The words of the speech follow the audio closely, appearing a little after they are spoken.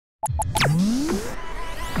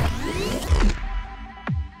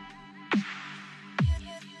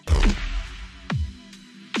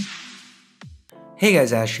Hey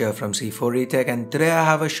guys, Ash here from C4E Tech, and today I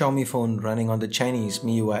have a Xiaomi phone running on the Chinese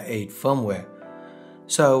MIUI8 firmware.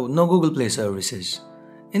 So no Google Play services.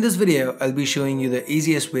 In this video, I'll be showing you the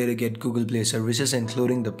easiest way to get Google Play services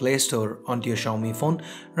including the Play Store onto your Xiaomi phone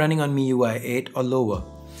running on MIUI8 or lower.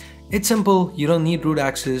 It's simple, you don't need root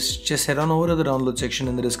access, just head on over to the download section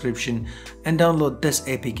in the description and download this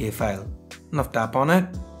APK file. Now tap on it,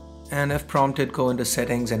 and if prompted, go into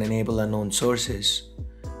settings and enable unknown sources.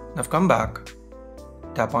 Now come back.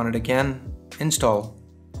 Tap on it again, install.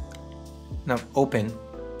 Now open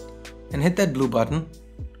and hit that blue button.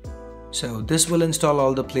 So this will install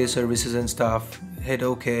all the Play services and stuff. Hit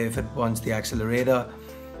OK if it wants the accelerator,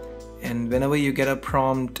 and whenever you get a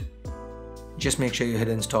prompt, just make sure you hit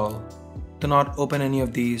install. Do not open any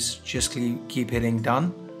of these, just keep hitting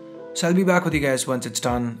done. So I'll be back with you guys once it's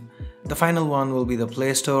done. The final one will be the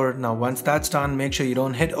Play Store. Now once that's done, make sure you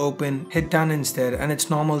don't hit open, hit done instead, and it's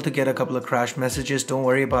normal to get a couple of crash messages, don't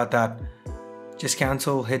worry about that. Just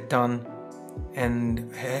cancel, hit done,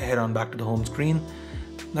 and head on back to the home screen.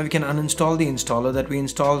 Now we can uninstall the installer that we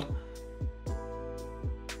installed.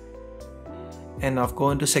 And now go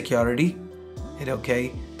into security, hit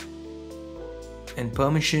OK. And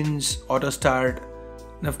permissions, auto start.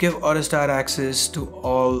 Now give auto start access to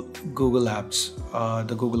all Google apps,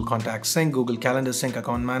 the Google Contacts Sync, Google Calendar Sync,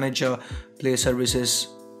 Account Manager, Play Services,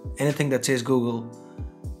 anything that says Google,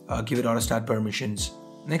 give it auto start permissions.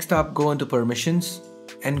 Next up, go into permissions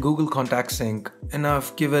and Google Contact Sync, and now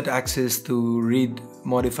give it access to read,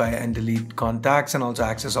 modify and delete contacts, and also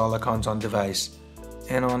access all accounts on device.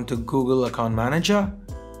 And on to Google Account Manager,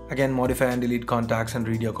 again modify and delete contacts and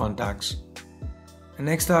read your contacts. And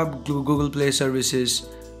next up, Google Play Services,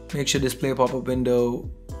 make sure display pop-up window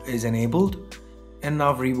is enabled, and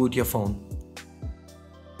now reboot your phone.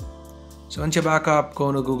 So once you're back up,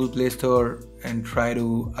 go to Google Play Store and try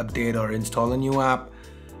to update or install a new app.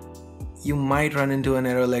 You might run into an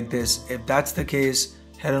error like this. If that's the case,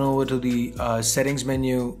 head on over to the settings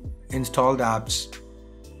menu, installed apps,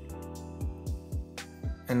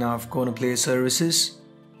 and now go to Play Services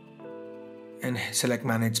and select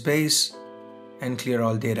manage space and clear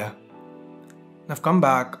all data. Now come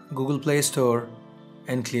back, Google Play Store,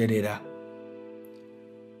 and clear data.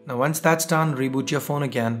 Now once that's done, reboot your phone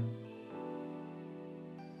again.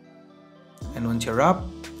 And once you're up,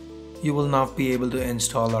 you will now be able to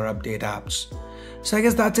install or update apps. So I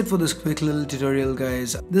guess that's it for this quick little tutorial,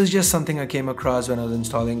 guys. This is just something I came across when I was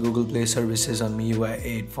installing Google Play services on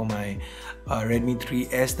MIUI8 for my Redmi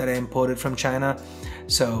 3S that I imported from China.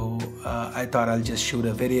 So I thought I'll just shoot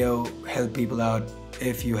a video, help people out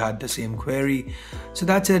if you had the same query. So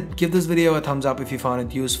that's it. Give this video a thumbs up if you found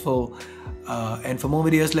it useful. And for more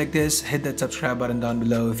videos like this, hit that subscribe button down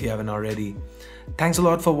below if you haven't already. Thanks a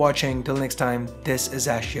lot for watching. Till next time, this is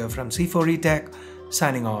Ash here from C4E Tech,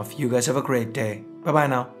 signing off. You guys have a great day. Bye bye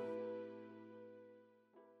now.